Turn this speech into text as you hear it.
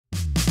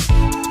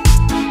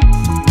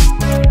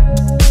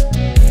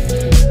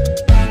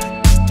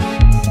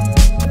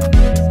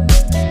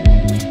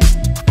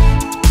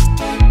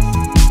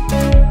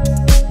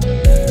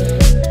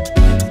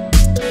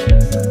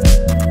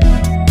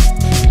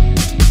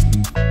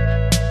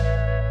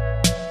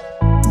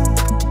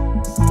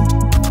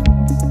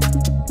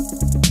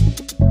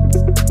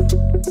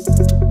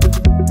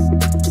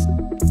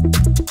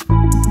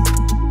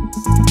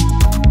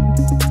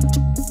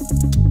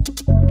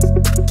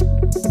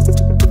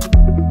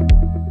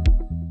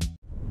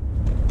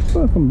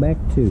welcome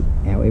back to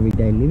our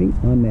everyday living.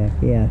 I'm out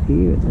here at the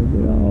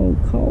good old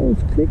Coles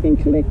Click and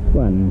Collect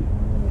one.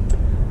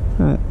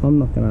 So I'm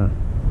not going to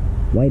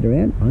wait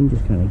around, I'm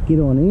just going to get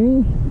on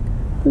here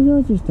because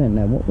I just don't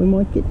know what we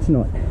might get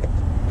tonight.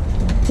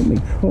 Got my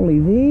trolley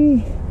there,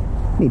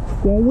 my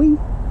trolley.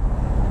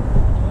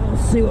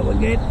 Let's see what we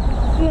get.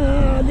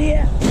 Oh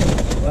dear,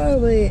 oh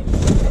there,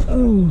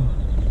 oh.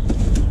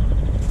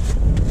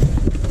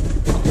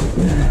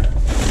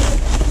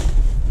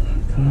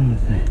 Come on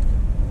with that.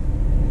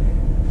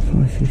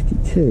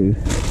 5:52.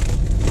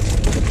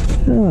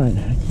 Right,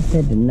 I just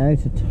had to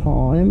note a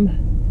time.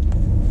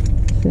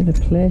 Is that a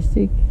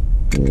plastic?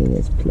 Yeah,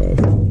 that's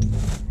plastic.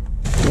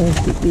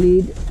 Plastic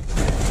lid.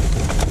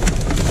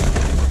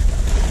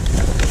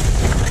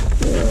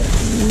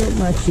 Not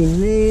much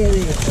in there.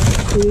 There's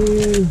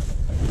two.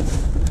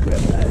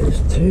 Grab those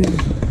two.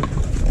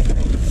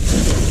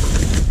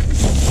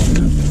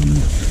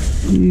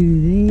 Two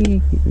there.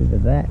 Get rid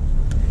of that.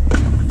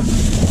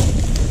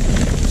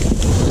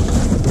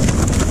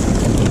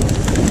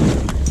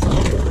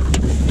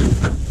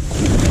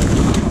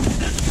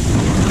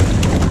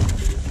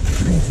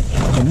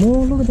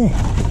 More, look at that.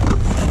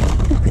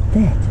 Look at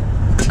that.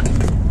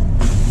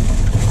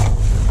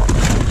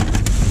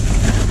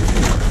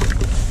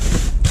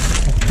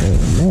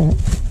 That.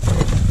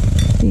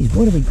 Geez,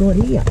 what have we got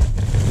here?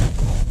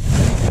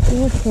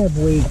 What have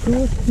we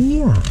got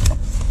here?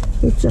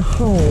 It's a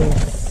whole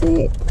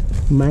set.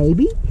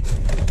 Maybe,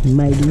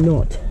 maybe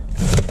not.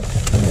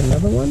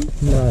 Another one?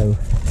 No.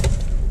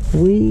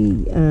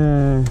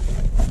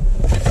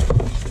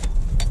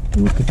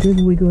 What the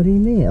devil we got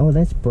in there? Oh,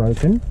 that's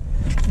broken.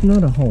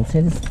 Not a whole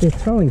set, they're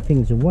throwing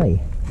things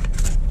away.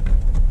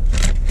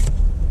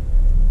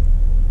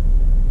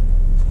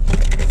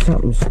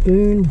 Something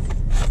spoon,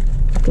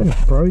 got a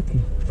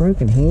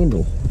broken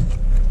handle.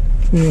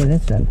 Yeah,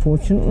 that's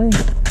unfortunately.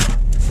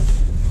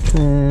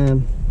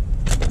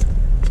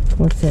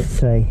 What's that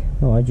say?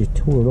 Oh, I just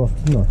tore it off,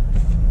 didn't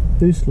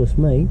I? Useless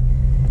me.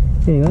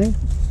 Anyway,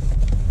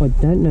 I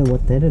don't know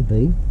what that'd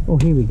be. Oh,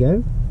 here we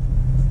go.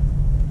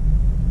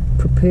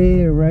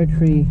 Prepare a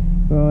rotary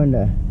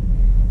grinder.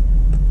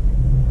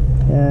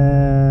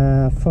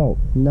 Fault.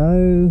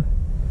 No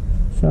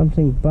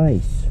something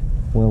base.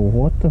 Well,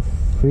 what the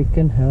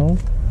freaking hell?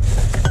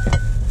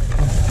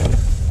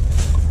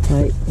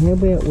 Hey, how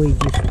about we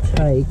just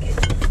take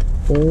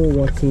all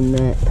what's in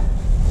that?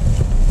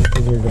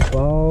 There's a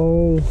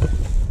bowl.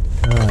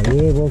 Oh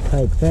yeah, we'll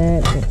take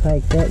that. We'll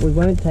take that. We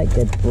won't take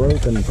that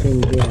broken thing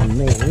down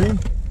there.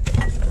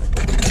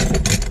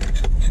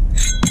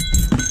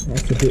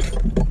 That's a bit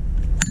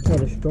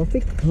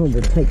catastrophic. Oh,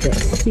 we'll take that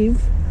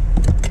sieve.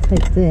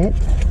 Take that.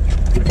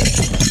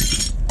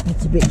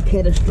 That's a bit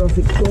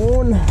catastrophic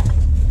gone.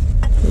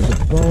 There's a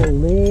bowl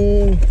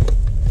there.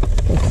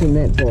 What's in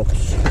that box?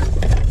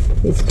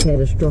 It's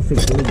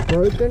catastrophically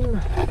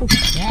broken.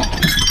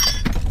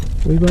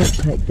 We won't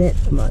take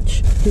that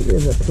much. Get rid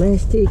of the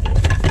plastic.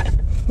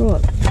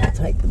 Right, I'll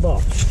take the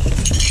box.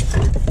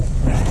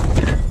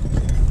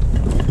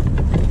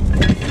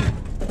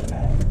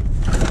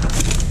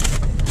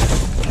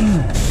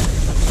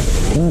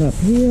 Right up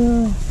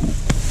here.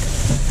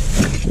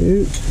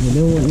 We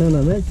don't want none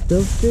of that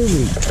stuff, do we?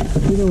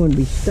 We don't want to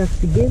be stuck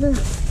together.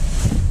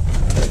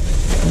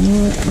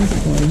 Alright, this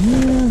one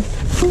here.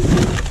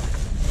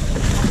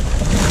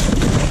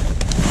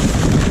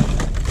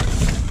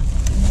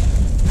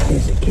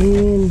 There's a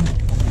can.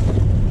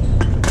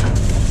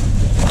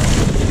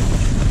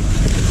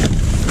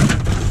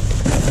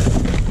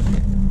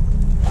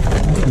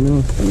 Nothing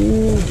else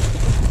there.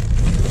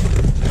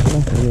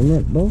 Nothing in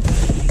that box.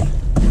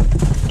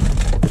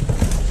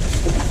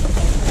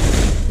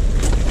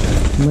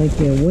 Make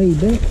our way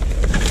back.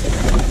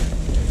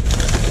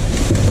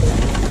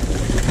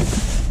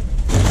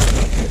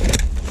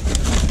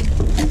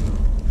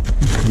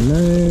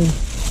 No.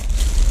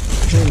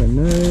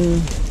 No.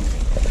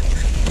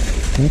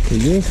 That's a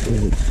yes,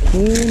 because it's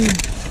can.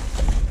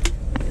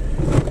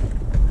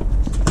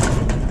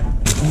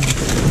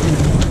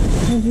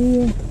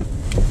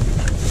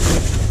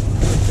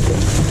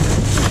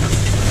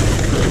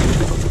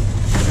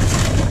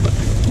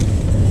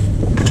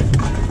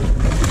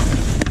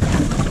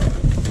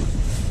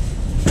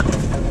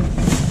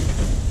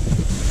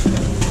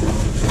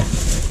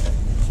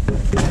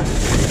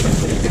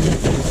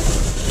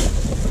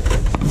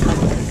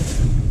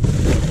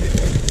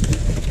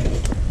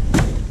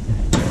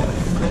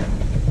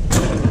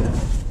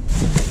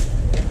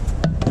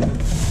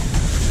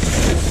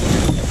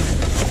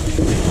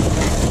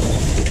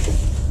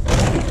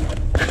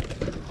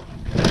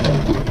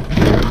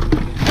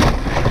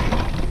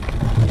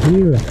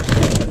 Here.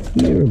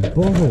 Hear a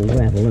bottle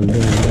rattling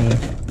down there.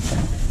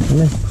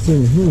 Unless it's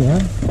in here.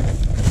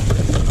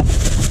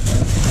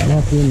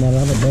 Not in that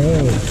other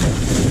bag.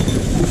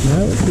 No,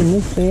 it's in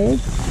this bag.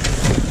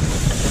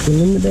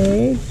 Still in the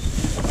bag.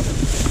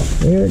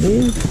 There it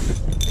is.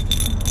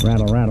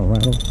 Rattle, rattle,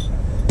 rattle.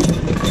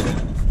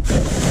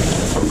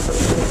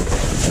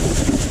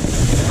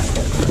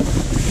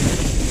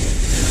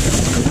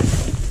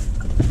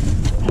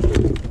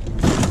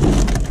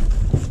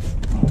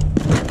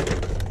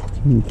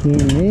 And can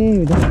there,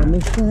 we don't want to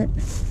miss that.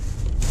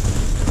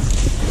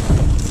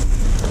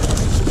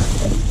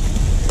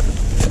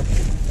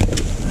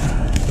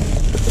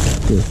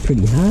 Feels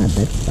pretty hard,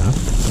 that stuff.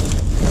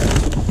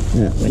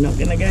 No, we're not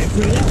going to go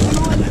through that one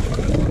either.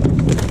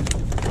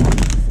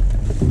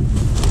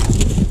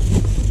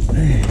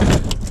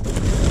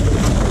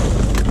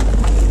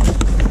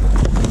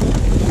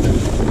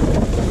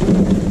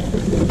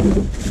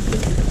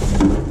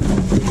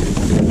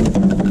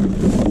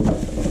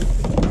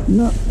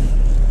 No.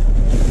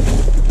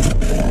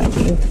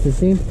 Box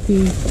is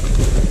empty.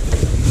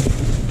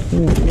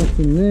 Right, what's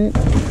in there?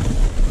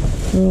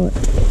 Right,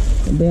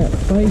 about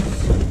face.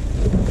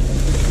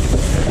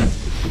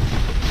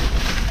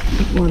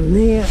 One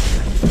there.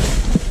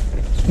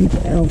 Big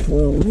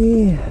alfoil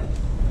there.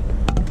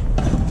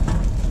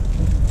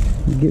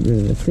 Get rid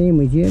of the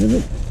sandwich out of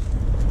it.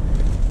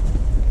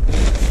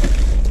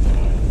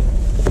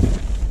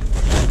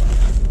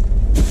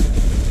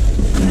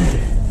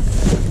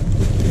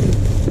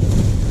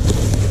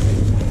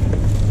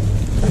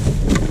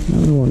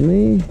 Another one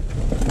there.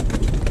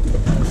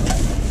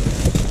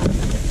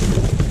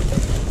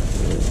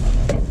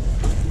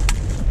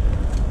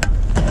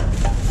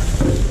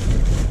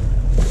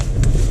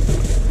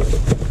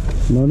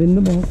 Not in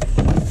the box.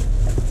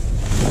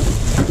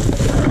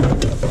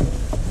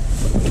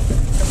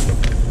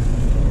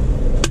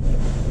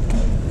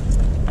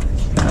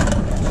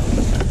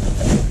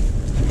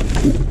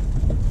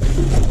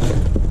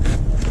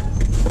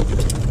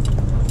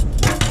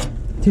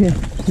 Yeah,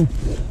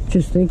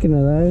 just thinking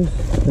of those,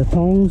 the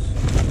tongs.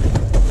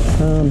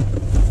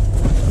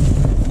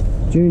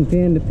 June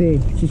found a pair.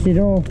 She said,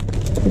 "Oh,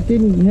 it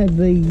didn't have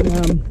the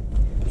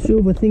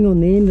silver thing on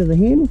the end of the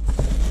handle."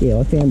 Yeah,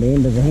 I found the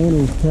end of the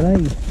handle today.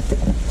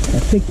 I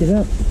picked it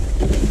up.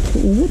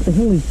 Well, what the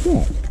hell is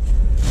that?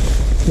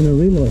 And I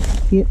realised,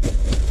 yep,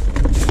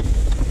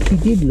 she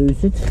did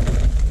lose it.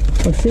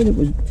 I said to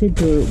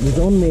her it was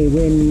on there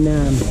when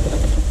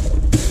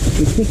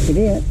we picked it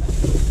out.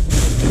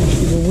 I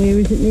said, "Well, where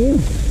is it now?"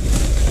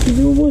 She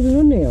said, "Well, was it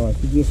on there?" I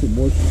said, "Yes, it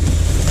was."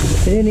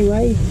 But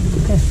anyway,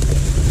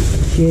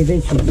 she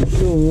eventually was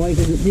showing away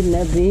because it didn't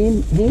have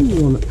the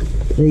handle on it,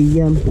 the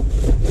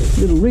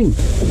little ring.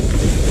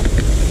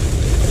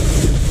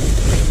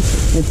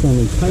 That's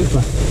only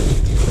paper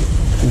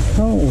and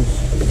coals.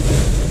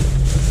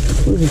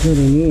 What have we got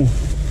in here?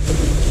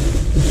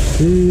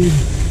 Food.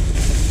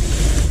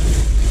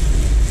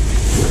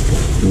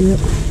 Yep.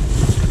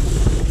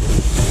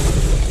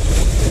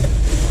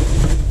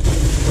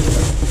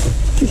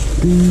 Just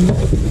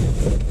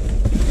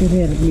get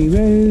out of my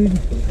road.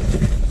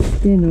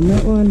 Stand on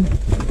that one.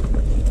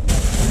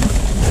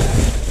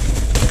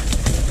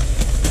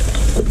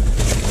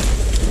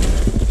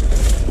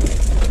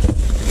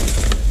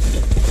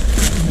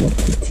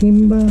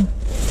 Timber.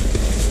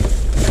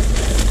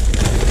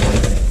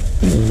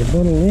 There's a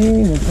bottle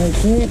there, we'll take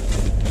that.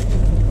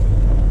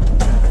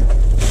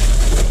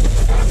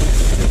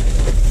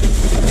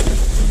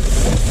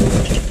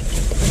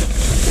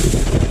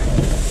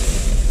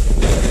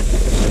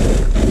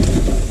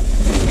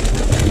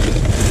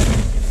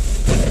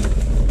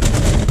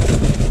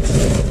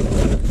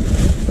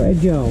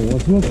 Fragile,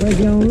 what's more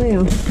fragile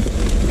now?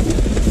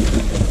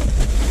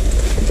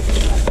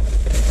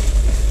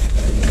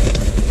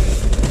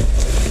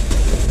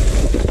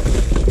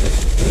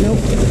 Nope,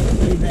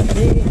 leave that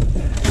there.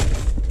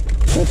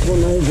 That's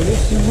one over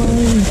this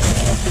one.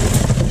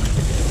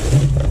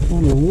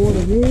 On the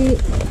water there.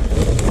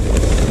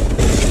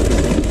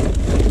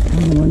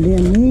 Another one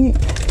down there.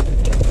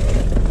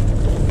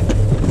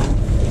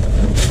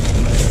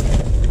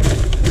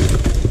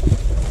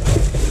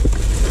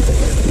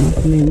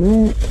 Nothing in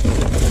that.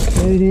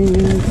 Food in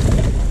there.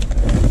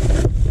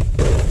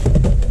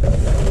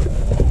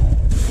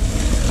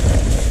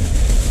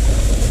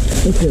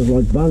 This feels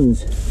like buns.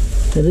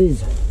 It is.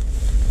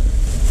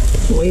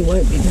 We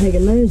won't be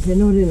taking those, they're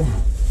not in a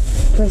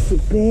plastic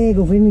bag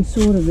of any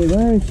sort of their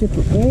own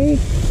separate bag.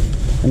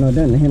 And I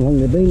don't know how long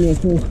they've been there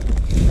for.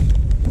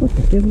 What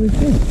the devil is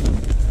that?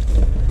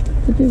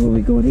 What the devil have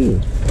we got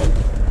here?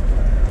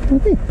 Oh,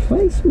 they're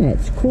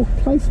placemats, cork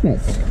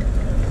placemats.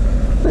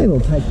 Maybe we'll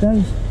take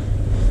those.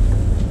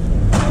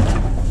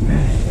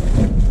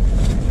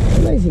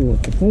 Amazing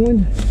what to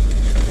find.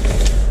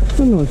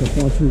 Sometimes I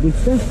find some good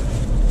stuff.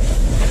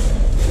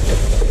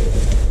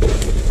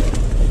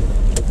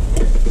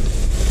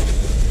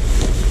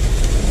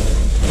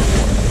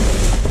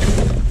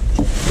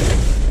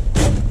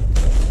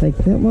 Take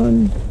that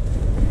one.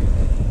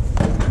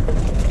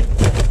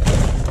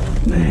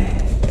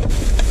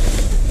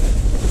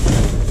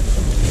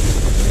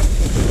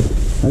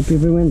 Hope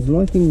everyone's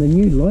liking the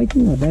new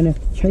lighting. I don't have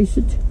to chase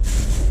it.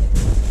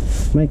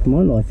 Make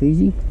my life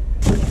easy.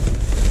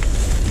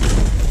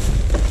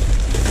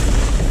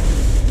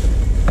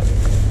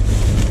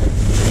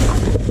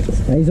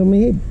 Stays on my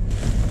head.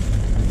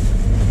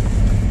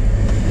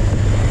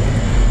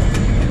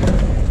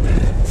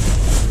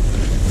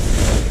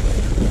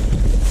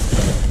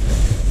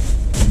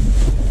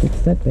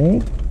 That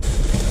bag.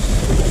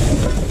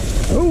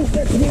 Oh,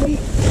 that's heavy.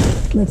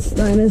 That's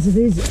staying as it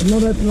is. I'm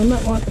not open on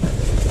that one.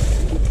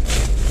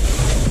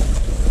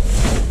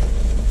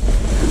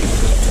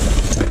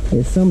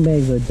 There's some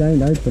bags I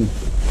don't open.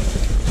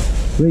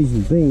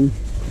 Reason being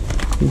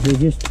is they're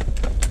just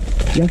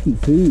yucky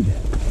food.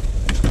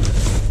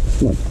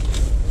 Like,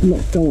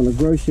 not don't want to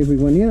gross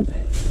everyone out.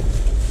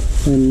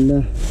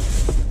 And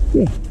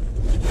yeah.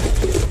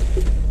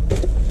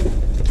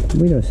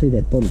 Where do I see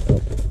that bottle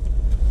top?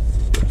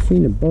 I've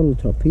seen a bottle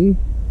top here.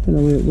 Don't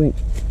know where it went.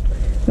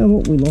 Oh,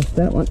 well, we lost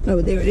that one.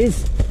 Oh, there it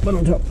is.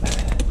 Bottle top.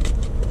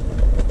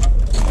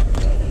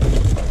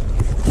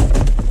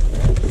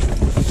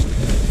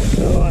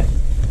 Alright.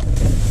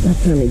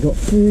 That's only got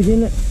food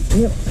in it.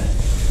 Yep.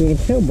 You can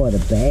tell by the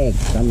bag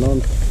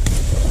sometimes.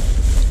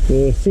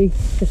 Yeah, see?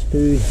 Just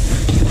food.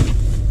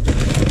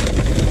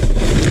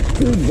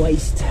 Food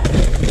waste.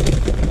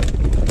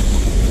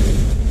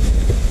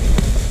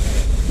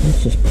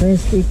 That's just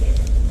plastic.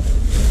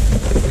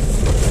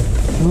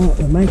 Alright,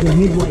 we're making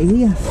headway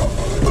here.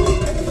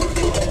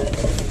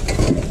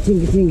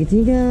 Tinga tinga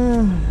tinga.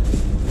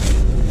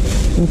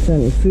 That's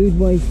only food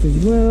waste as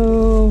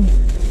well.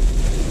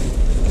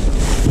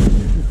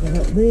 Put that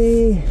up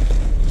there.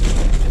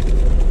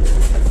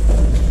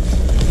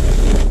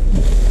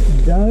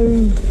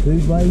 Dough,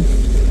 food waste.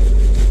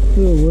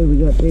 Oh, what have we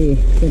got there?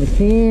 Got a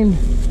can.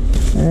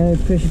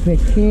 Pressure pack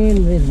can.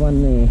 There's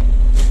one there.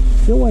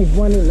 There's always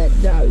one in that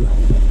dough.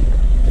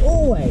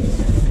 Always.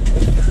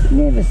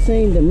 Never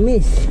seem to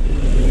miss.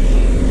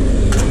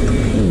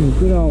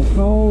 Good old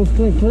coals.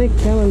 Click, click.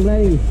 Come and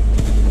bloody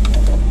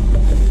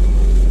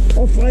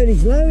offload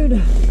his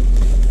load.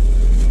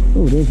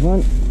 Oh, there's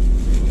one.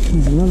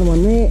 There's another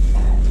one there.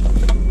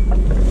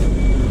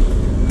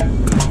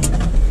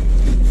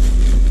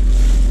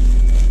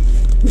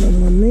 Another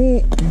one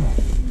there.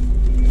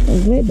 I'm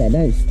glad they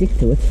don't stick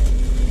to it.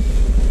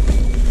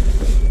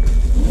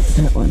 What's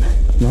that one?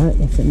 No,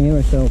 that's an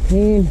aerosol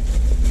can.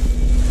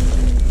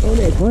 Oh,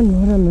 there's one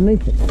right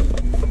underneath it.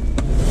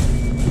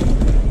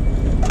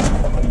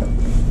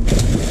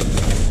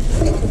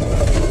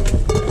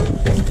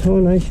 What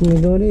combination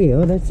we got here?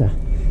 Oh, that's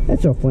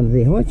off one of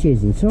their high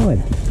chairs inside.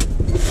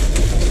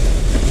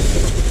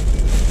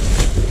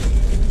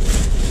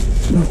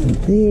 Nothing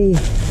there.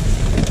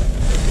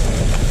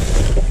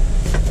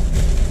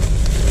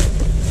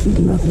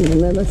 Nothing in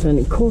there. That's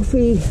only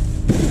coffee.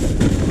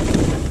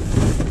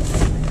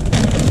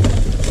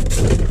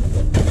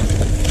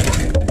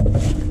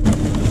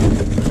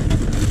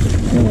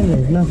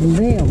 There's nothing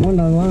there. I'm on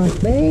the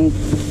last bag.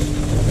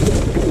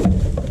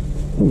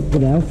 Oh,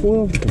 good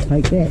alfoil. I'll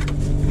take that.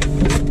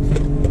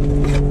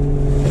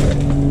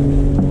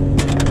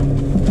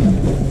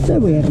 So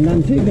we haven't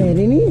done too bad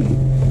in here.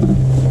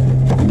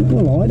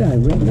 Well, I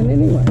don't reckon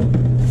anyway.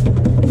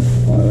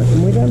 I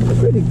reckon we've done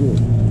pretty good.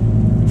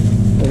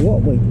 For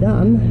what we've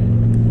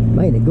done,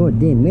 made a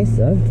goddamn mess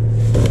though.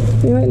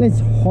 Anyway, let's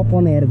hop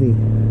on out of here.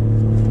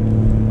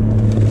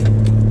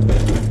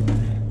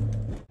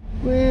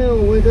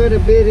 Well, we got a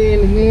bit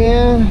in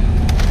here,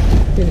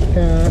 bit of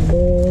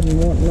cardboard and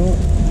whatnot.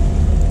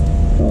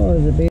 Oh,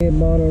 there's a beer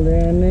bottle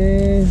down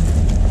there.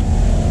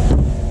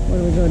 What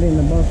have we got in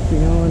the box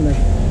behind us?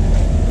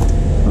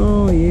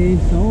 Oh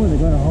yes, oh they've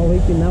got a whole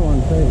heap in that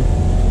one too.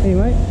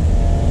 Anyway,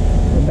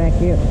 we're back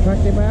here at the truck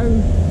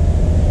depot.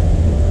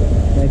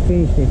 They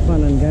finished their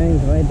fun and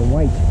games, I had to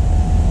wait.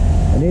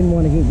 I didn't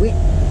want to get wet.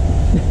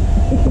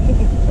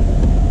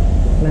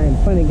 Playing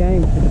funny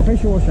games with the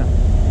pressure washer.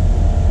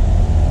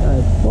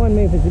 Find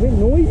me if it's a bit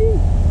noisy.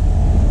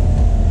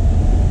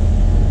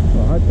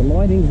 I hope the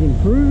lighting's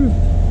improved.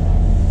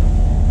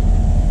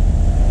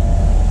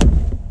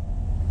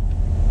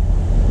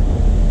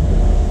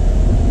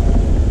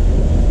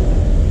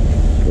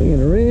 Swing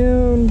it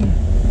around.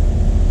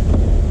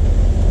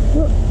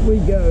 Up we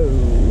go.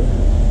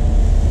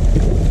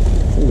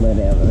 Pull that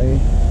out of there.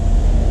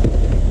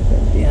 Put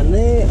it down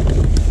there.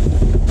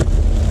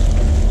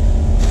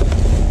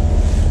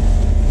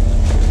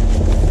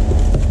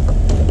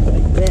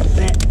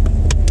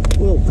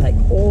 We'll take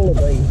all of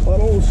these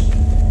bottles.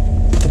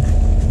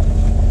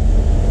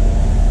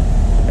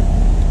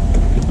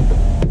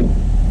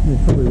 We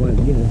probably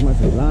won't get as much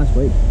as last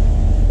week.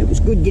 It was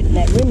good getting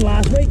that rim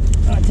last week.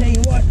 I tell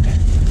you what,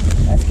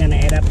 that's going to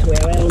add up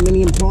to our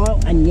aluminium pile,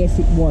 and yes,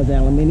 it was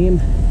aluminium.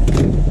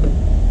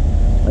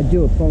 I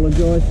do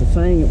apologise for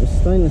saying it was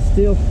stainless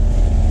steel,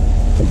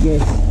 but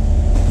yes,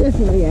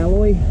 definitely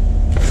alloy.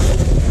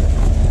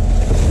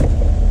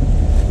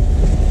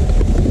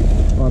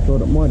 I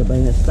thought it might have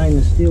been a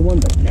stainless steel one,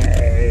 but no,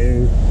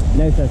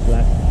 no such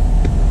luck.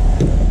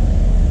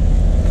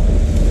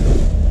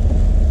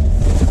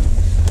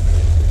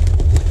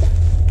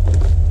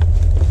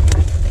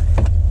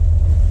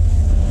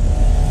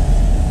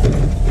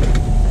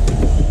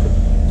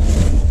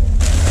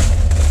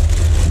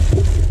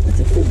 That's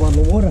a full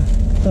bottle of water.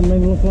 Doesn't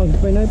even look like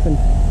it's been opened.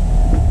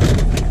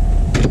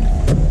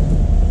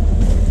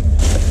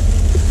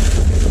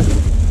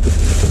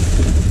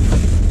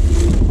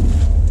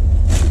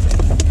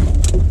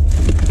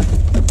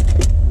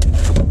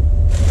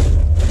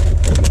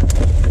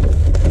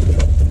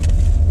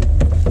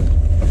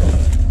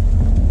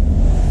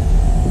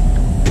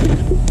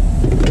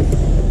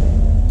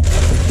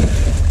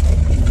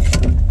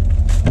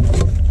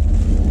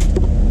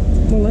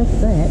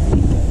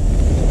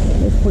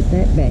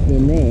 that back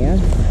in there.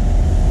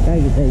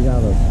 Go get these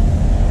others.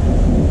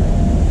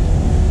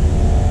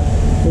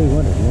 See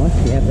what it's nice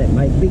to have that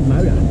big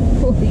motor.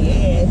 Oh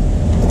yeah.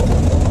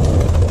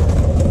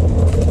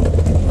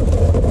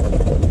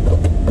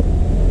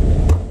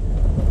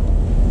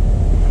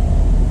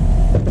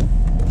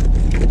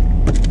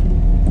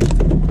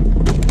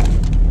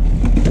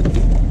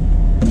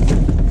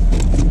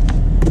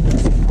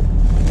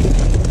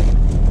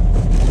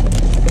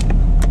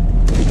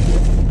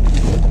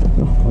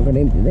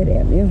 Empty that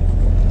out now.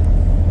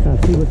 Can't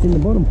see what's in the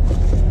bottom.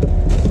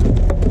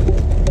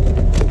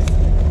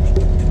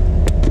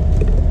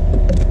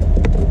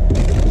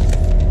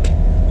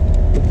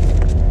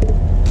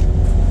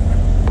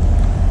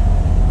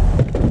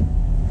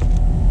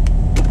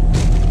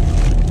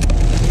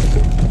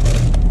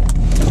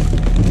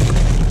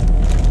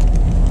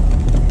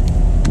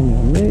 Hang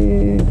on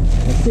there.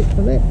 That's it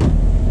for that.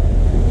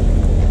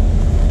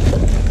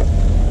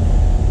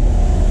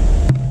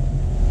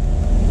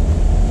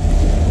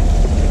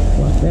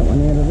 That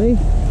one out of there.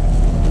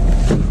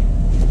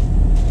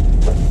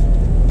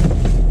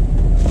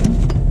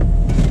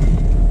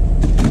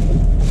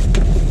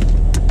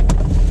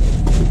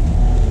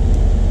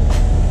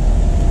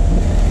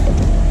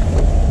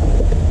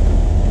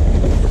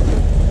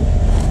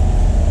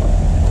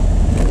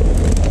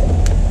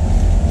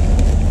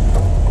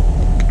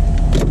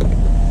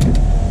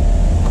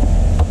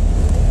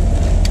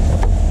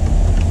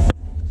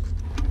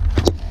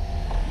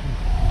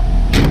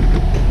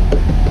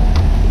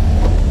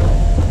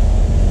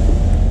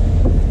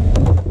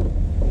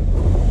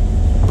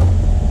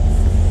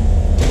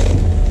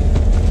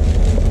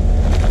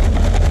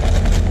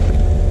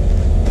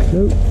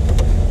 Nope.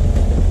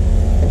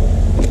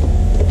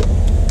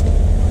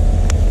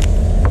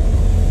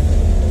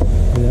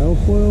 The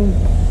alfoil.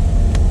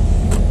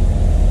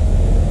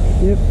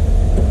 Yep.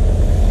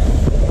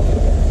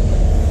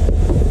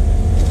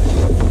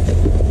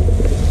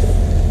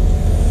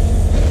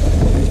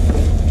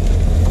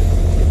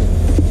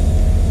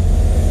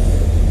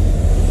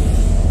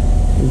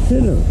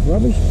 Instead of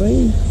rubbish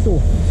being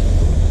soft.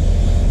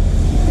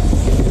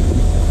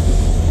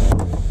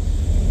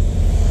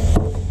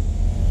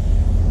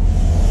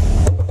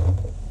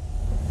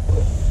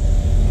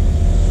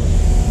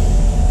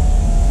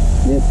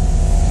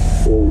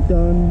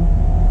 Done.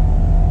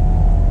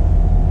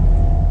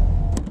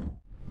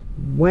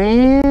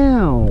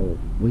 Wow,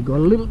 we got a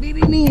little bit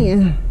in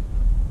here.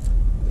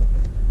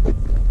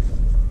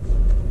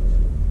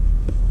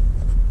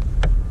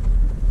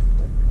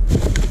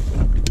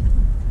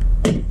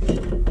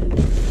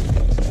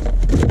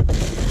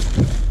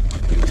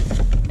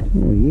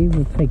 Oh yeah,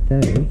 we'll take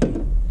those.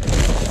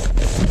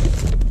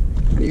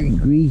 Very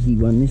greasy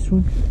one, this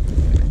one.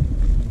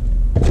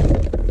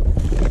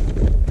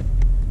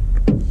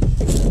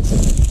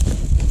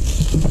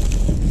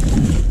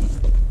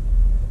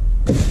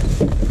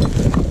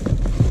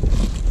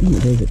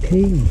 There's a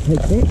key, we'll take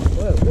that.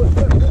 Whoa.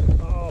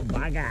 Oh,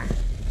 bugger.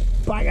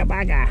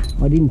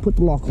 Bugger. I didn't put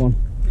the lock on.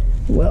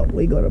 Well,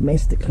 we got a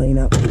mess to clean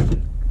up.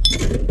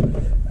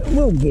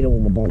 We'll get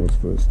all the bottles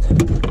first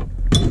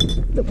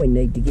that we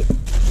need to get.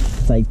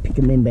 Save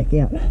picking them back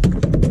out.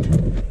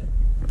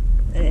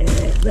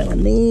 That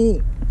one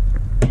there.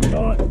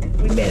 Right,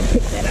 we better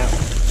pick that up.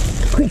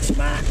 Quick,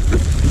 smart.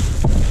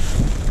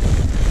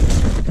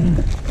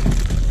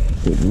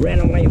 It ran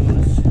away from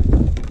us.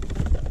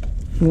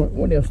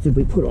 What else did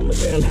we put on the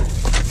ground?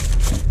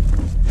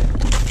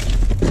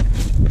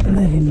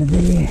 That into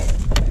there.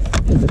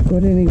 Has it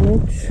got any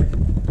locks?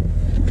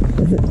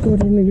 Has it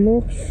got any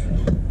locks?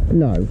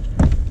 No.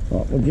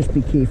 Right, we'll just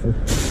be careful.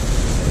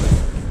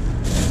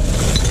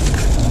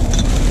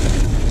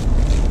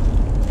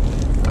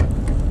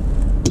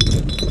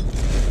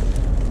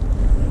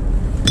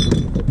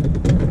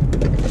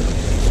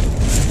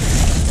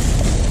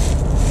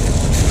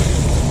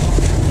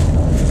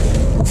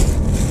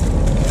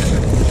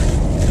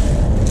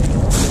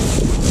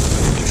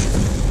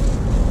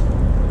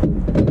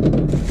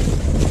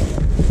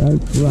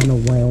 Don't run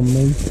away on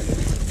me.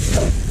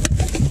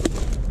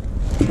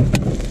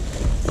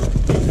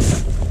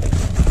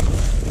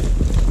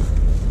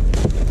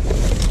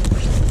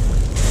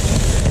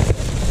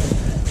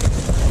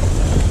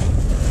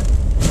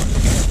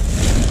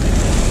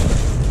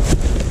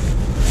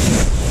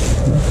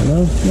 Nothing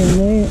else in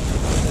there.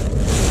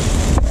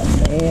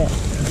 There.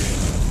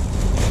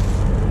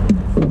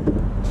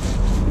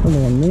 Come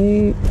on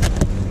there.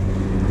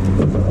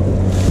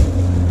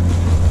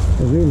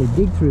 They really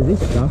dig through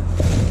this stuff.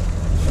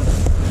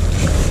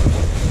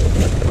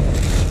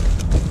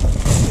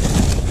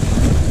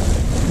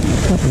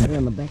 Couple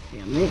down the back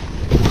down there.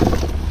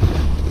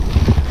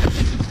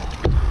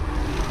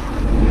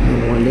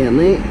 One down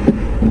there.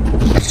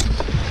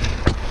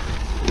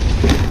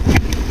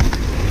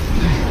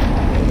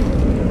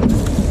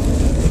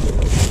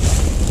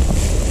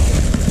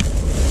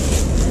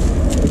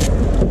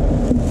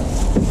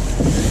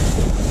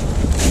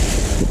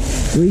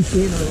 Grease the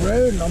end of the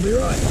road and I'll be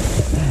right.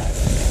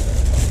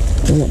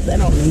 I want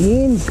that on the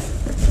end.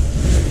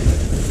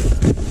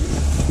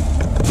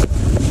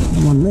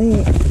 Come one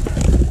there.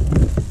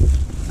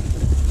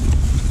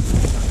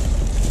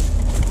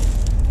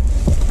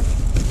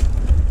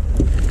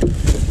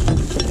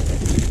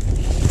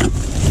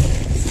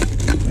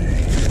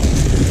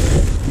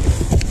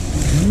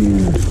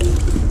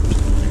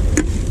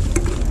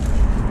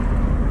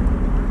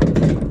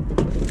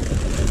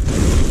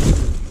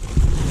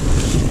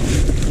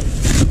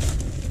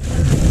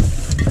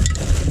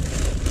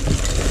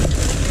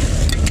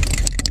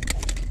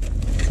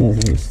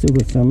 There's still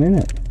got some in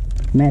it.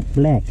 Matte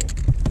black.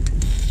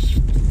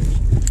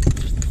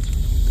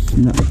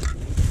 No.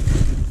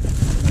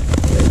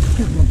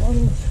 Couple of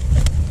bottles.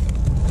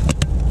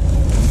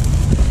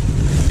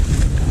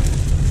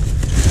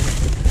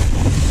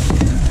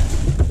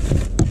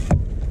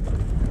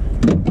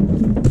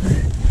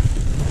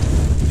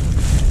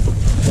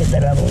 Let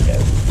that other one go.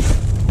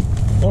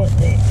 Right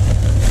there.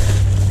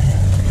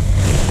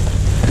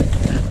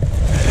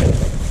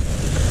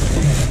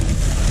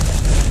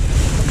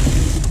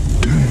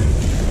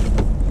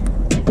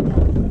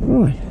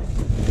 Right,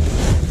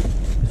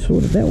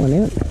 sorted that one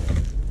out.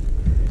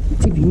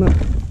 Tip him up.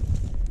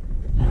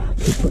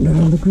 Keep putting it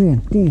on the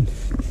ground. Damn.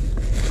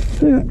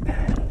 Alright.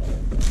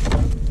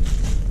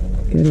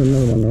 Go to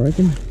another one, I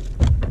reckon.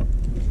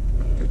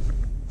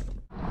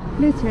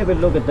 Let's have a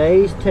look at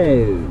these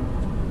two.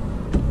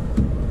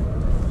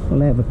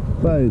 We'll have a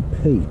bow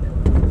peep.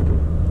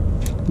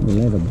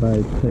 We'll have a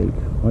bow peep.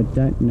 I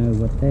don't know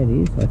what that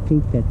is. I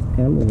think that's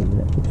alloy.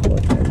 That looks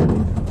like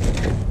alloy.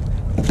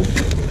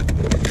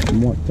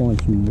 Might find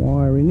some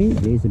wire in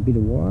it. There's a bit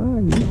of wire.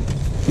 Yeah.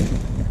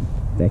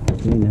 Vacuum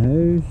cleaner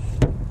hose.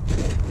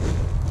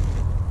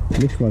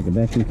 Looks like a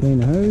vacuum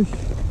cleaner hose.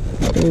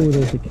 Oh,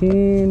 there's a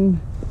can.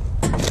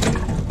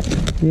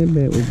 Yeah,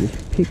 but we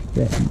just pick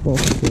that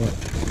box out.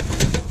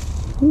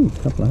 Ooh, a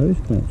couple of hose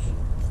clamps.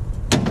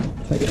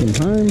 Take them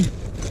home.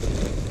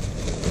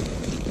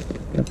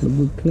 A couple of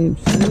good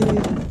clamps there.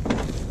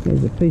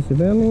 There's a piece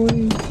of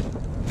alloy.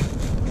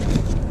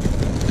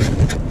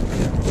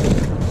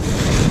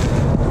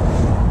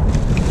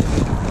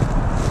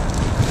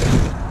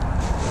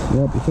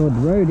 Right beside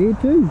the road here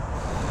too.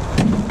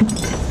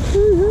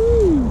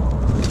 Woohoo!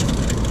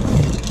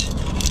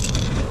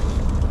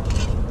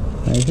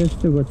 Has that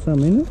still got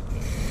some in it?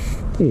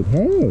 It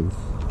has.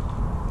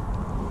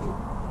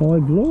 High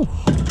gloss.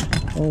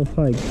 I'll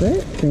take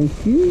that, thank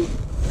you.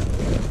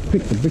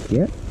 Pick the brick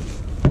out.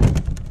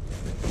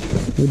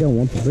 We don't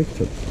want the brick,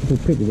 but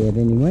we'll pick it out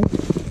anyway.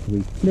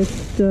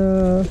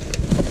 Reflector.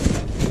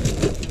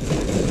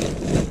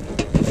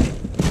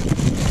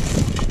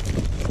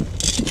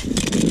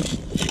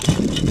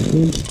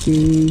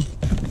 Empty.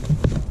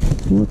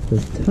 What the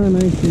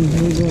tarnation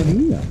have we got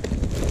here?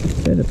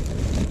 Is that a...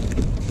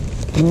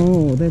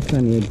 Oh, that's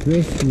only a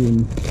dress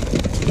room.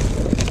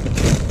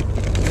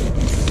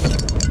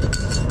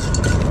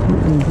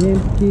 It's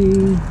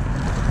empty.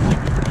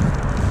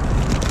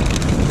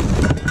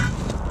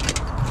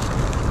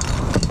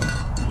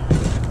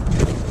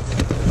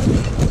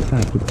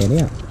 Can't get that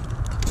out.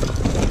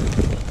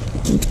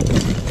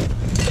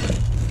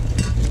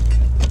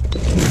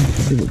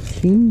 A bit of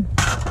tin.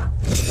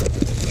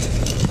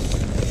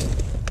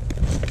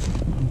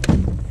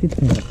 Fit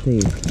that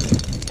there.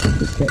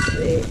 Put that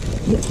there.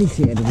 Get this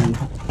out of here.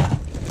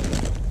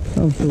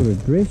 Some sort of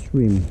dress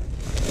rim.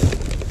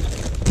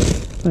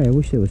 Hey, I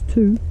wish there was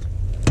two.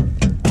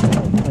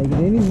 I'll take it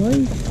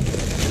anyway.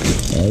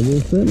 I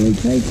will certainly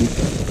take it.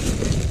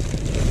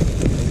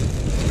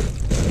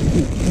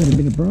 Got a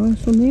bit of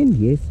brass on the end?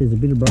 Yes, there's a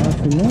bit of brass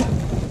in that.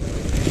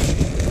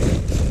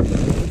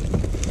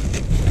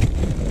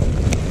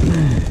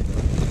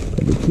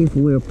 Gotta be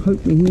careful where I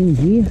poke my hands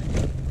here.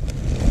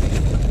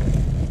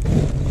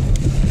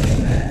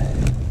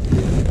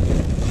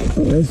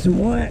 Oh, there's some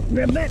wire.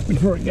 Grab that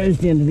before it goes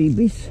down to the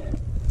abyss.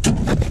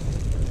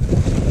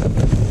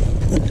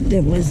 What the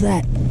devil is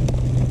that?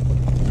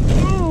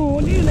 Oh,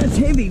 dear, that's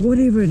heavy,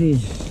 whatever it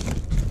is.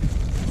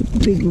 It's a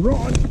big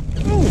rod.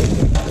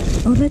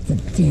 Oh, that's a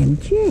damn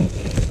jack.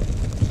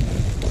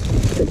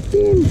 It's a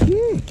damn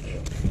jack.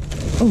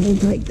 Oh, we'll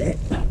take that.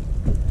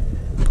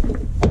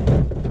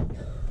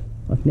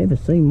 I've never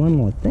seen one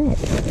like that.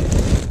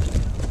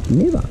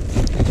 Never.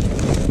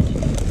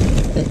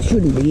 That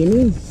shouldn't be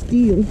any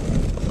steel.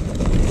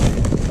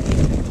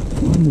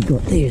 What have we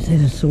got there? Is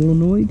that a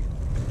solenoid?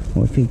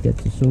 Oh, I think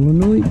that's a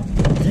solenoid.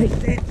 I'll take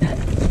that.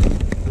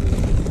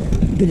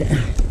 Bit of...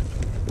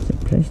 Is that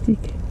plastic?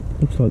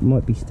 Looks like it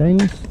might be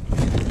stainless.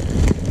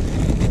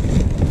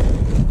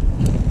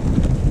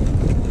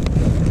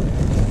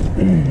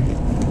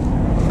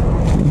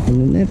 Nothing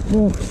in that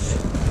box.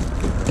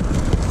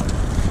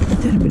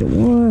 Is that a bit of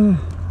wire?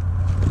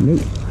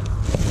 Nope.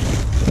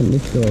 On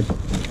this side.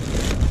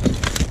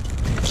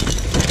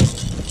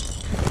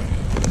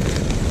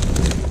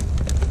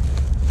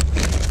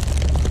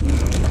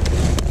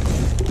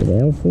 Bit of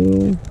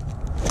alfoil.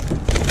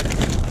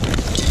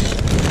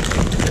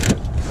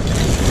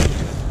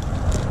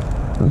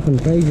 Nothing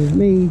phases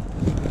me.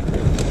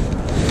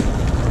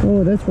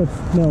 Oh, that's what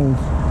smells.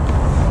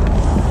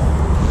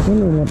 I don't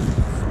know what it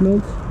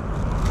smells.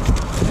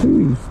 Ooh,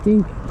 you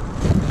stink.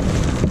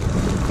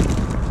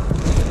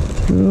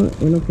 Alright,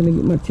 we're not going to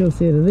get much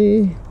else out of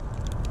there.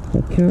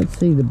 I can't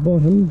see the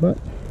bottom, but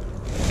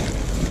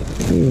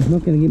yeah, we're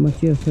not going to get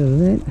much else out of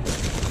that.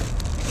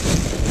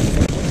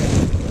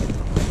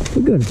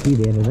 We got a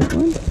bit out of that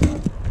one.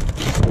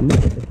 And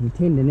look at the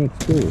contender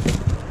next door.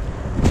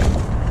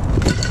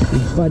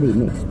 His buddy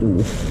next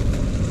door.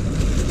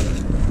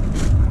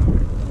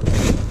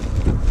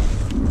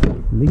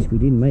 At least we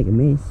didn't make a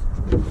mess.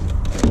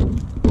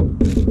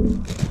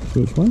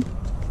 This one.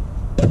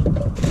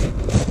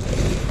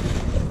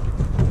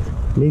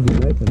 Leave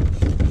it open.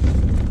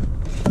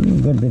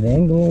 Got a bit of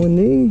angle in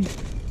there.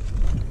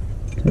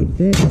 Take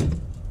that.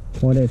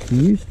 Might have some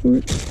use for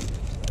it.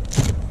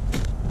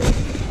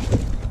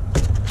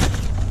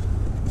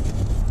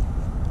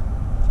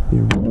 Bit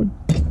of rod.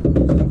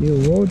 Steel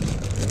rod. Is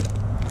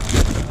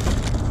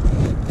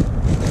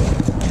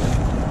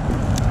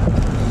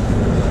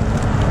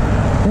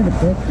that a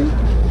battery?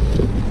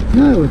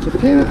 No, it's a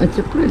power. It's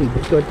a bloody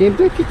goddamn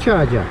battery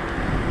charger.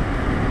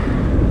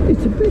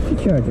 It's a battery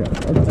charger.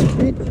 I'll take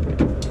that.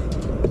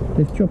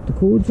 They've chopped the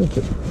cords off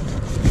it.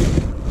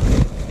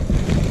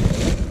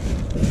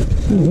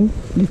 Oh,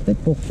 lift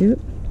that box out.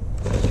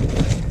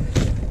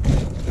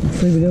 Let's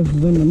see what else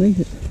is underneath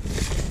it.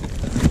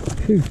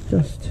 Phew,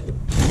 dust.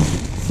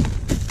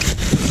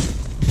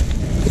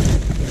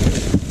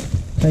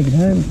 Take it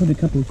home and put a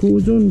couple of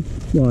cords on.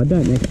 Well, I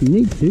don't actually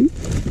need to,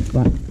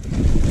 but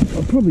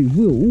I probably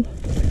will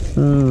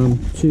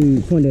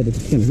to find out if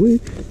it's going to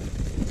work.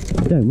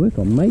 If it don't work,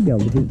 I may be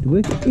able to get it to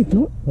work. If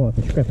not, well, I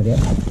can scrap it out.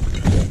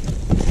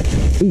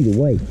 Either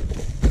way,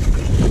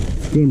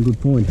 damn good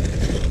point.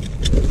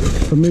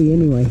 For me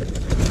anyway.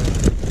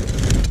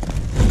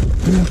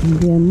 Nothing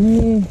down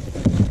there.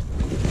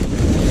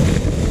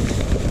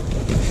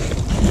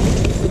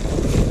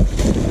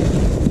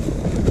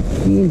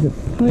 Here's a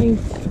paint.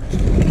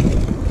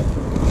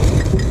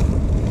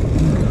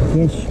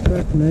 Yes,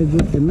 scrap, no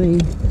good to me.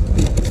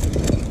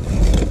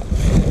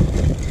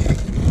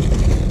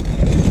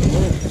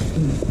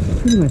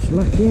 Pretty much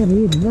lucked out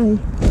here today.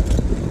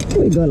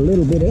 We got a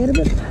little bit out of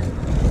it.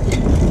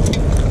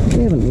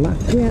 We haven't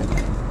lucked out.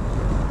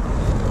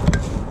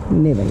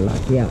 Never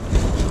luck out.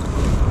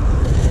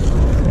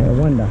 I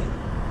wonder,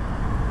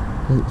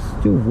 does it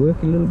still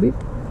work a little bit?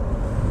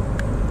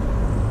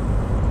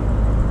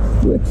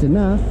 Works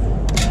enough.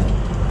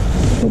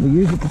 Probably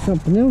use it for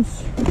something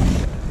else.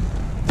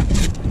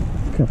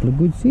 A couple of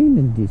good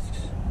sanding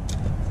discs.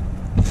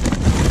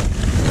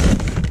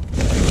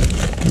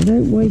 I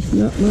don't waste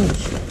not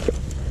much.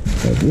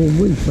 Well,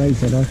 rephrase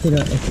that. I said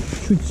I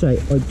should say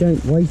I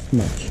don't waste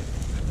much.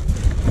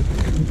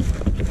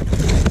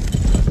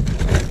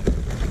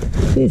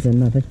 There's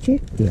another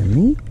jack down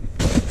there.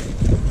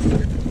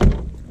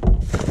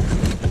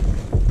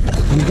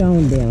 I'm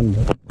going down.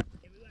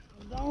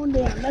 I'm going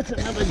down. That's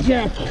another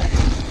jack.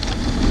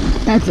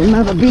 That's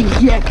another big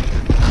jack.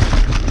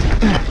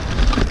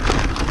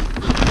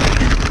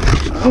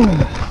 Oh.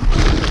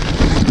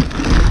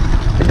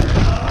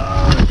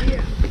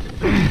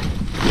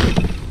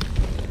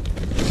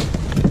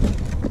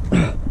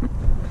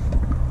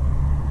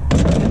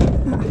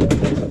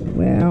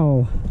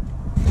 Wow.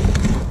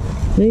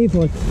 See, if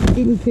I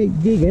didn't keep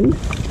digging,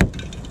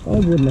 I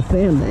wouldn't have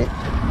found that.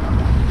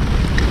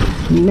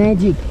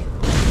 Magic.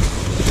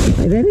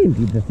 Hey, that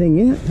emptied the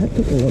thing out. That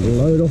took a lot of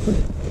load off it.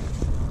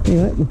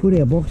 Anyway, we'll put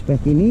our box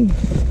back in here.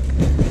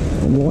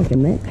 I'm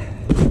liking that.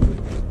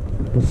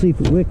 We'll see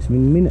if it works in a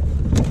minute.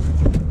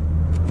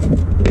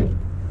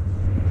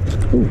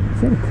 Oh,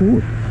 is that a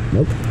cord?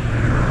 Nope.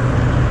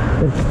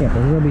 That's a stack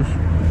of rubbish.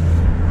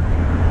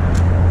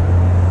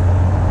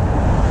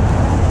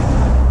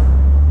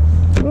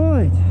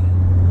 Right.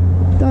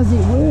 Does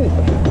it work?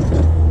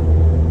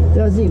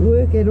 Does it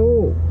work at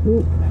all?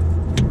 Ooh.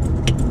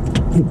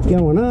 It's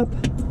going up.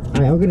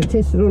 Hey, I've got to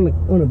test it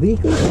on a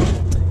vehicle.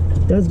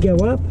 It does go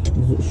up.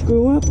 Does it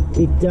screw up?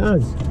 It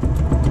does.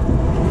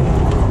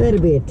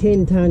 That'll be a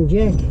 10-ton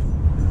jack.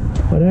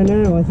 I don't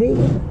know, I think.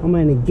 I'm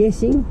only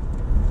guessing.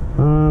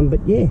 But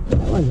yeah, that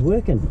one's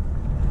working.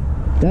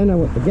 Don't know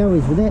what the go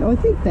is with that. I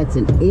think that's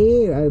an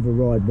air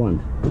override one.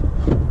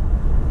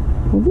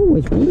 I've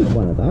always wanted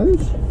one of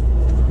those.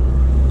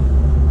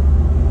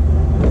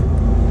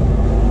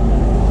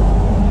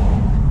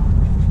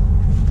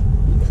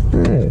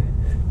 Oh,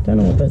 don't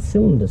know what that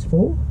cylinder's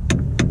for.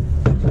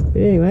 But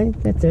anyway,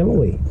 that's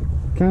alloy.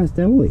 Cast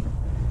alloy.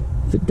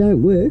 If it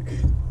don't work,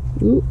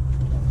 if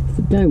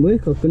it don't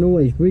work, I can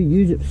always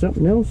reuse it for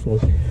something else, or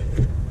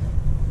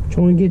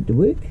try and get it to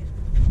work.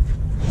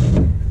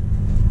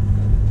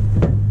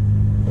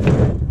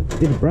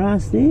 Bit of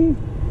brass there.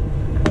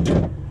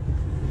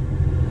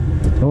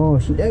 Oh,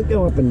 she don't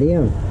go up and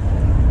down.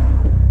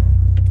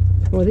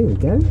 Oh, there we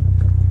go.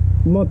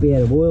 It might be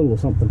out of oil or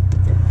something.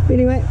 But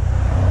anyway,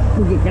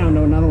 we'll get going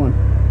to another one.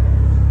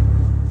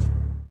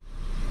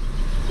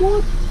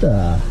 What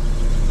the?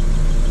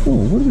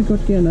 Oh, what have we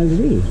got down over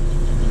there?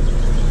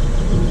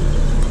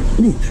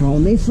 They're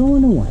throwing their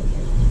sign away.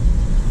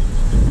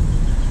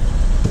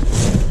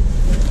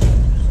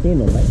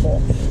 Stand on that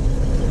box.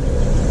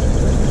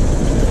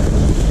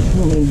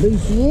 I'm in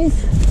BCS.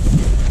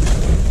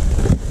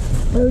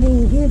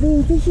 Yeah,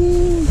 been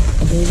fishing.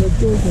 There's a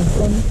George's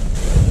one.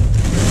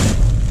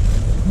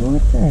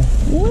 What the?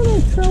 Why are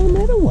they throwing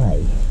that away?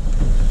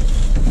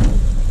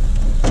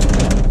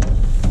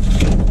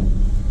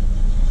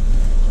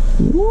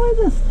 Why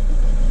the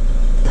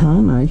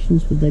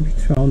tarnations would they be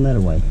throwing that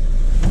away?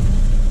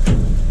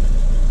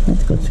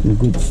 That's got some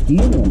good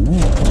steel on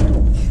that.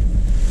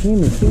 Give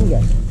me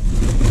fingers.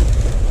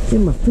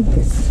 Give my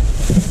fingers.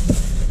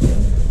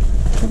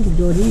 What have we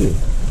got here?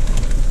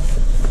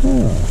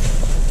 Oh,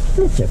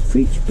 that's a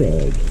fridge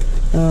bag.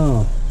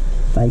 Oh,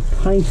 they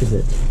painted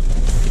it.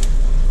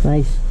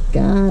 They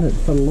scarred it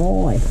for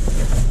life.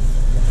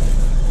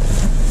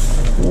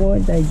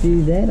 Why'd they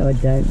do that? I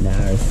don't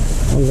know.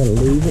 I'm going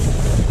to leave it.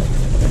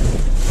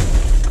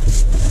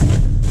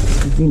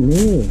 It's in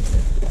there.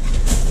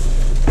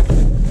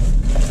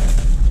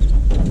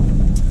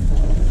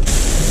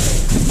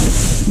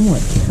 I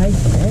might take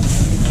that.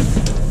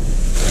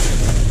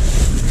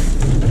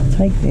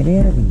 Take that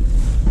out of here.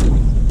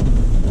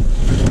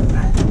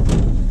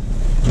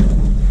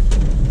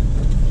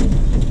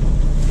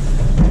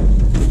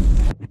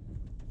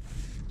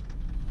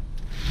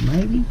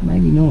 Maybe,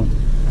 maybe not.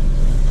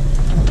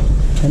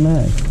 I don't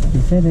know.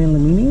 Is that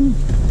aluminium?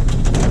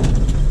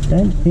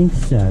 Don't think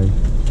so.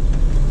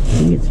 I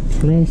think it's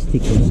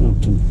plastic or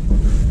something.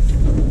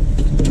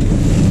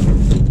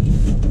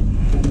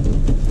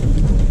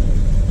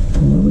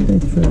 Why would they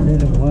throw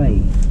that away?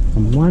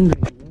 I'm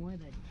wondering why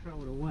they throw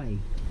it away.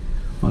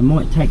 I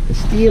might take the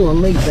steel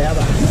and leave the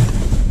other.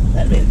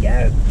 There we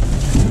go.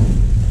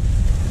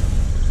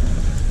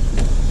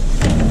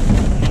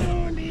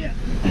 Oh dear.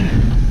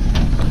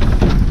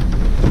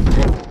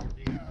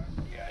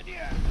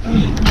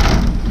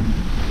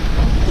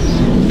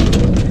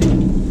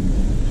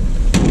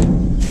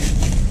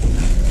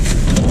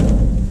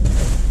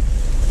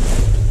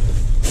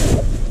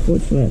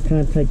 Fortunately, I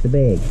can't take the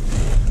bag.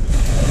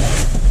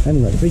 I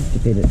haven't got a fridge to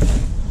fit it.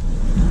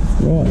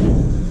 Right.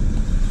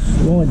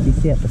 Slide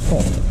this out the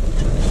top.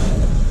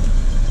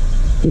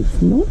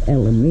 It's not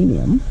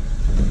aluminium.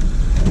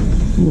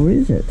 Or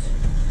is it?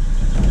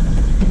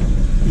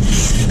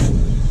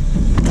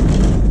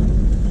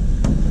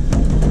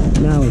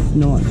 No, it's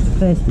not. It's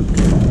plastic.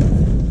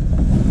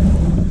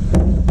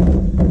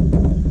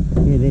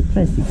 Yeah, they're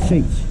plastic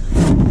sheets.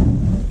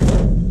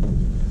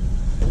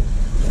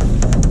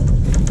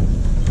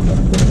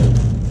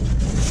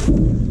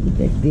 Put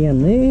that down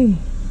there.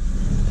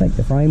 Take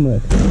the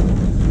framework.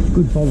 It's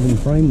good folding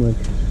framework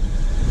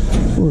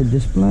for a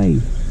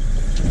display.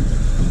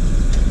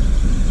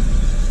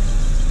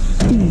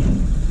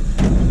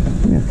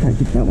 Now I can't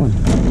get that one.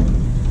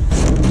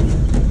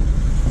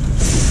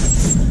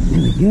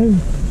 There we go.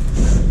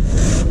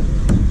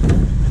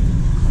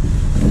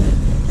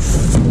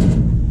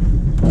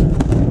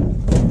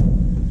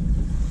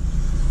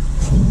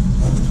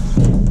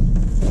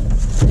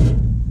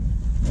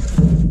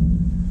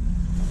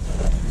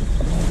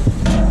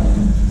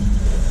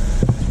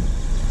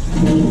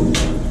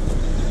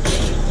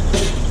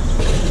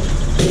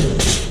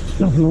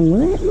 Nothing wrong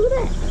with that, look at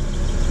that.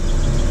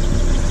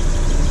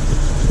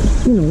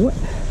 You know what,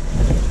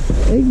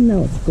 even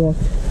though it's got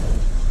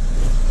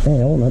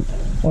that on it,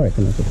 I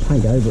reckon I could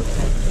paint over it.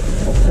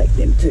 I'll take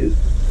them too.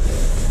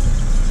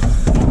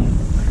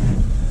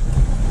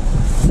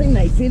 Think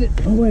they fit it,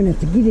 I won't have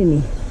to get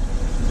any.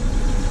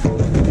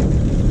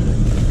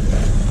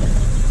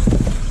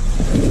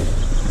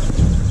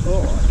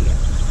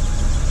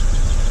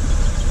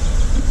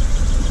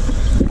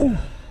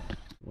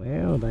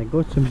 Well, they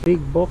got some big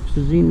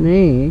boxes in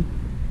there. I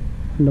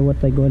wonder what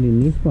they got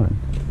in this one.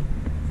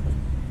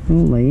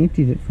 Well, they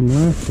emptied it from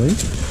last week.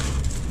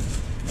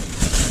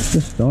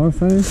 Just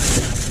styrofoam.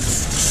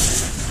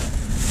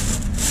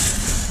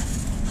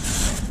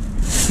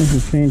 This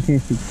is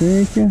fantastic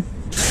furniture.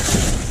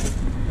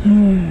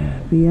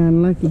 Be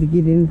unlucky to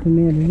get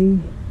anything out of here.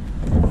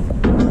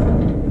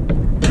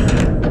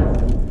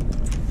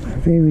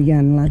 Very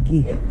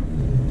unlucky.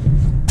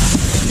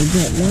 We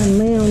got one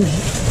lounge.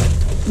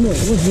 Well, it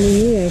wasn't in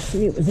here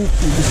actually, it was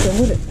actually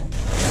beside it.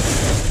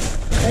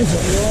 That's a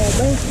while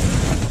back.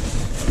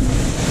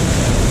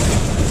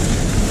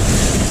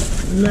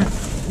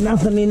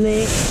 Nothing in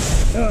there.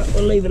 Alright,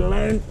 we'll leave it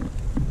alone.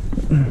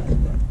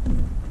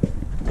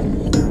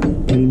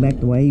 Put him back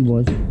the way he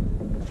was.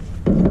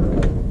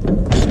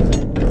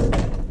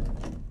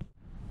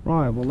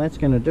 Right, well that's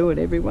going to do it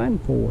everyone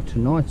for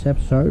tonight's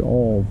episode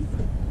of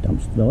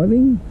Dumpster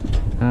Diving.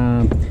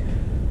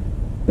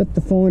 But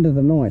the find of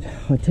the night,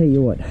 I tell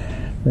you what,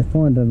 the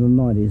find of the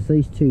night is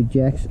these two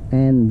jacks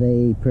and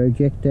the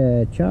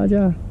projector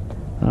charger.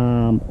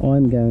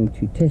 I'm going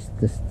to test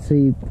this,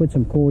 put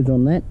some cords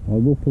on that. I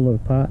will pull it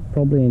apart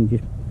probably, and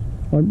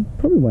I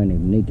probably won't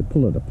even need to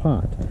pull it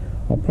apart.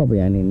 I'll probably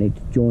only need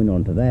to join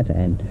onto that,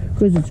 and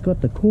because it's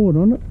got the cord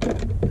on it,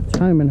 it's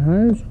home and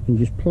hose, I can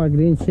just plug it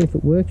in, see if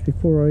it works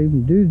before I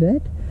even do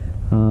that.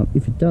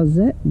 If it does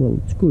that, well,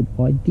 it's good.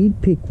 I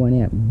did pick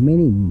one out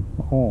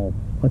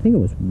I think it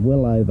was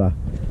well over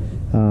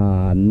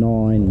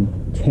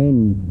 9,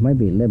 10,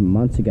 maybe 11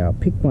 months ago. I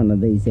picked one of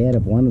these out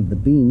of one of the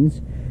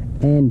bins,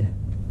 and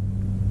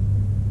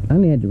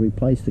only had to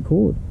replace the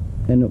cord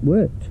and it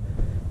worked.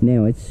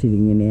 Now it's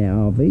sitting in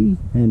our RV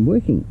and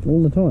working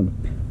all the time.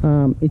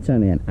 It's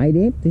only an 8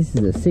 amp. This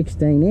is a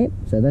 16 amp,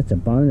 so that's a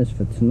bonus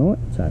for tonight.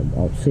 So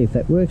I'll see if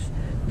that works.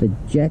 The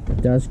jack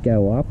does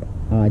go up.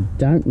 I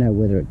don't know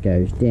whether it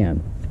goes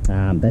down.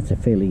 That's a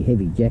fairly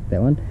heavy jack,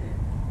 that one.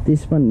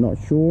 This one, not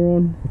sure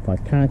on. If I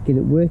can't get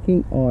it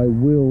working, I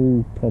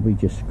will probably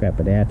just scrap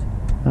it out.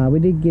 We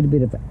did get a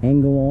bit of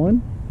angle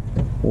iron,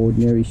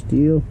 ordinary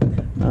steel,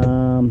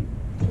 and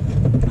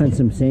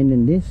some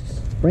sanding discs,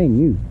 brand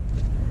new.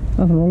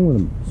 Nothing wrong with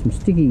them. Some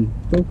sticky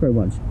Velcro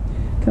ones.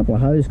 A couple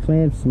of hose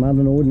clamps, some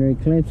other ordinary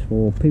clamps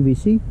for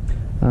PVC.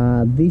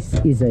 This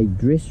is a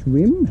dress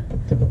rim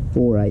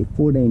for a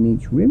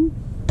 14-inch rim.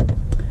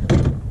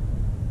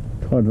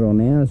 Tried it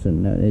on ours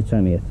and it's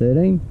only a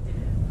 13.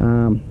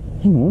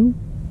 Hang on,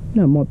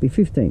 no, it might be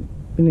 15.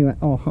 But anyway,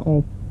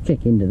 I'll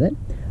check into that.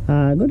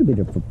 Got a bit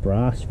of a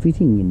brass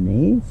fitting in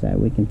there, so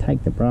we can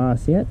take the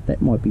brass out.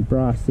 That might be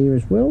brass there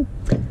as well.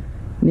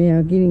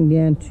 Now, getting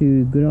down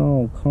to good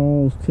old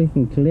Coles Click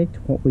and Collect,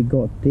 what we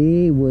got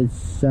there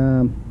was,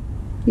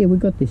 yeah, we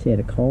got this out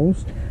of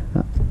Coles.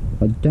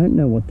 I don't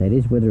know what that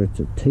is, whether it's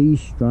a tea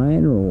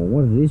strainer or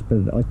what it is,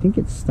 but I think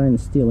it's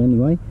stainless steel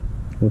anyway.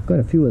 We've got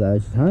a few of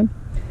those at home.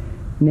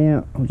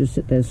 Now, I'll just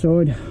set that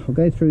aside. I'll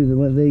go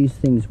through these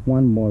things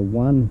one by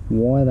one,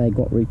 why they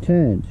got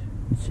returned.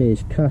 It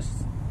says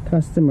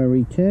customer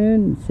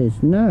return. It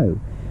says no,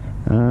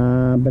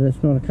 but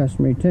it's not a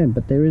customer return,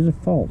 but there is a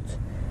fault.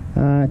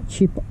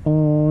 Chip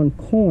on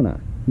corner.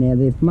 Now,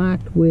 they've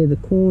marked where the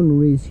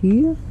corner is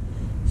here,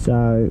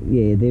 so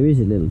yeah, there is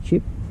a little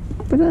chip,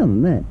 but other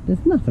than that,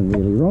 there's nothing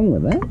really wrong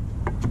with that.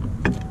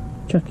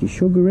 Chuck your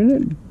sugar in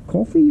it,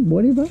 coffee,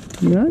 whatever,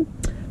 you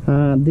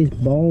know. This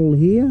bowl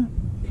here,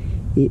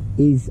 it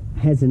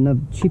has another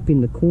chip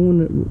in the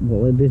corner.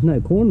 Well, there's no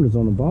corners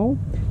on the bowl,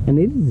 and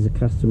it is a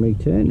custom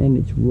return, and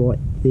it's right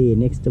there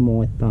next to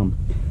my thumb.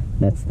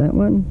 That's that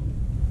one.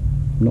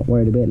 I'm not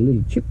worried about a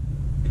little chip.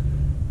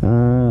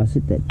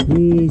 Sit that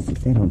there,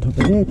 sit that on top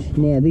of that.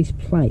 Now this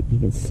plate, you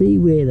can see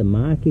where the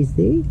mark is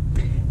there.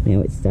 Now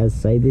it does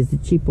say there's a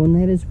chip on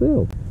that as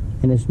well,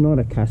 and it's not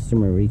a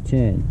customer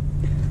return,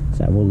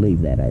 so we'll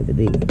leave that over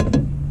there.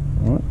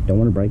 Alright, don't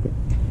want to break it.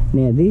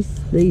 Now these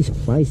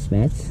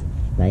placemats,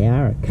 they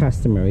are a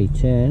customer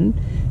return,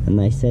 and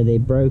they say they're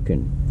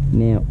broken.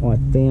 Now I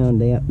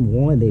found out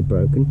why they're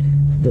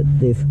broken, that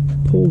they've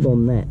pulled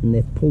on that, and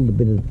they've pulled a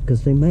bit of,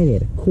 because they're made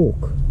out of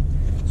cork,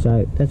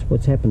 so that's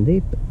what's happened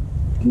there. But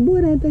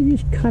why don't they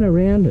just cut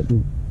around it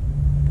and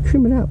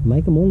trim it up,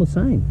 make them all the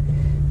same?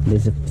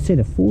 There's a set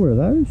of 4 of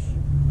those,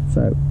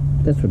 so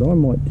that's what I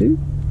might do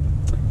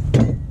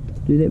that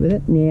with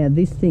it. Now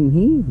this thing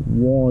here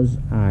was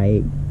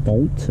a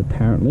bolt,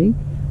 apparently,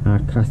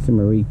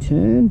 customer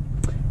return,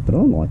 but I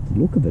like the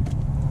look of it.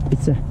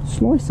 It's a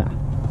slicer.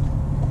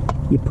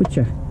 You put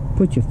your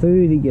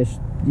food,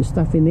 your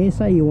stuff in there.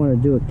 Say you want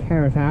to do a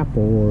carrot up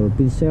or a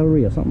bit of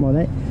celery or something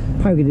like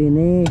that, poke it in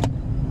there,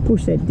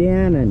 push that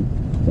down, and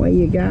away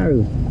you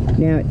go.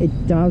 Now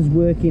it does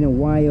work in a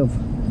way of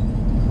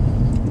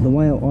the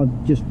way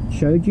I've just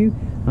showed you.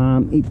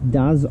 It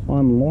does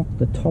unlock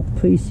the top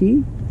piece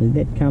here, and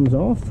that comes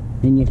off,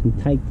 and you can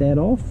take that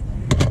off.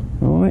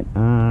 Alright,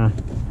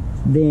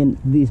 then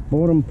this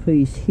bottom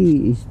piece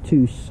here is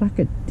to suck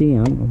it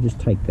down. I'll just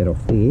take that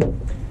off there,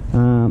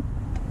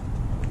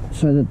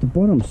 so that the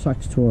bottom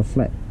sucks to a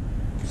flat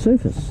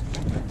surface.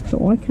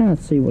 So I can't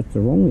see what the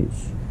wrong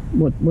is.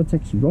 What's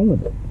actually wrong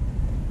with it?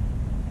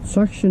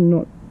 Suction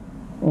not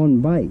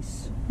on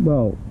base.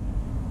 Well,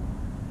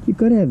 you've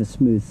got to have a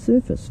smooth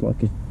surface,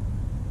 like a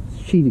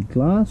sheet of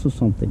glass or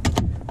something.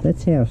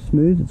 That's how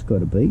smooth it's got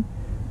to be.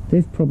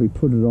 They've probably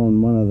put it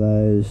on one of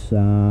those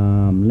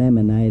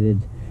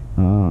laminated,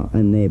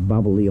 and they're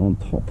bubbly on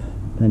top,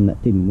 and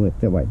that didn't work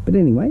that way. But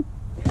anyway,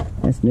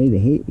 that's neither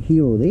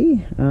here or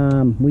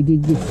there. We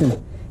did get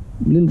some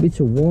little bits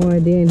of wire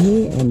down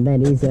here, and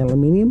that is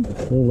aluminium.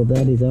 All of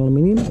that is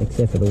aluminium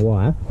except for the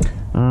wire.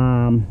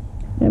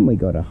 And we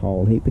got a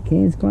whole heap of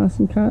cans, glass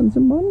and cartons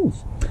and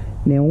bottles.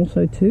 Now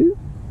also too,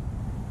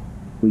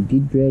 we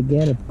did drag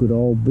out a good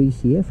old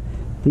BCF.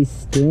 This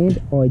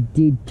stand, I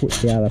did put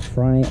the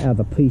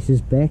other pieces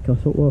back. I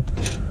thought, well,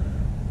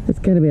 it's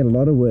going to be a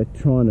lot of work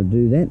trying to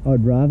do that.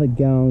 I'd rather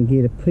go and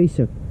get a piece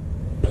of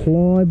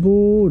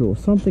plyboard or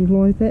something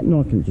like that, and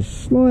I can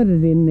just slide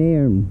it in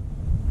there and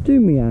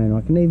do my own.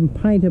 I can even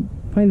paint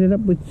it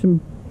up with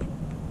some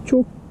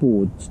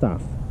chalkboard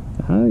stuff.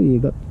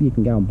 You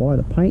can go and buy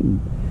the paint and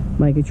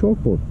make a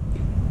chalkboard.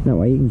 That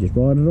way you can just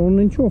write it on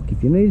in chalk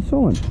if you need a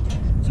sign.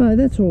 So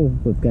that's all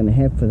we're going to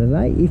have for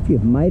today. If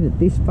you've made it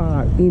this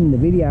far in the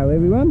video,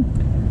 everyone,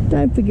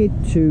 don't forget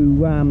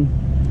to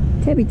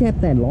tappy tap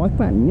that like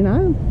button, you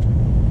know,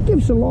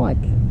 give us a like.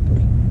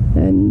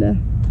 And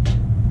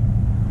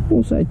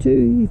also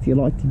too, if you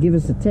like to give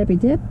us a tappy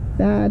tap,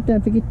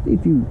 don't forget,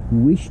 if you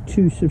wish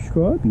to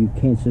subscribe, you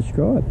can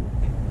subscribe.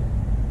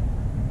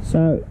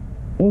 So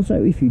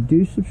also, if you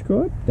do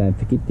subscribe, don't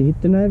forget to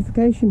hit the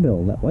notification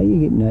bell. That way you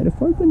get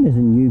notified when there's a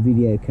new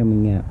video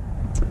coming out.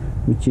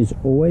 which is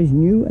always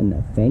new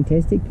and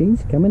fantastic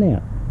things coming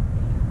out.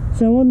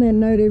 So on that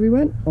note,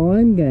 everyone,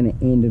 I'm going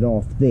to end it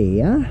off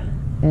there,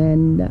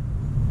 and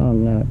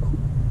I'm going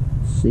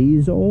to see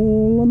you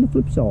all on the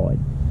flip side.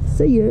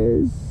 See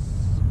yous.